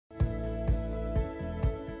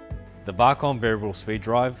The Varcom variable speed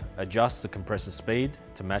drive adjusts the compressor speed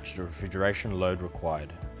to match the refrigeration load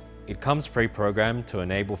required. It comes pre-programmed to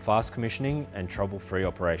enable fast commissioning and trouble-free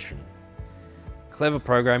operation. Clever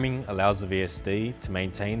programming allows the VSD to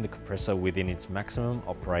maintain the compressor within its maximum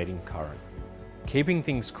operating current. Keeping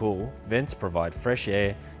things cool, vents provide fresh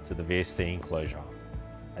air to the VSD enclosure.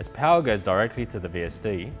 As power goes directly to the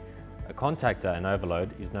VSD, a contactor and overload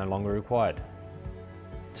is no longer required.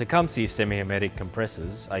 Tecumseh semi-hermetic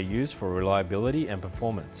compressors are used for reliability and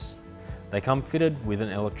performance. They come fitted with an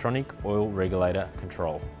electronic oil regulator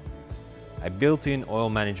control. A built-in oil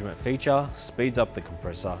management feature speeds up the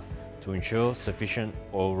compressor to ensure sufficient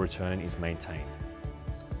oil return is maintained.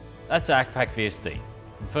 That's Acpac VSD.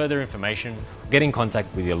 For further information, get in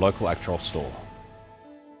contact with your local Actrol store.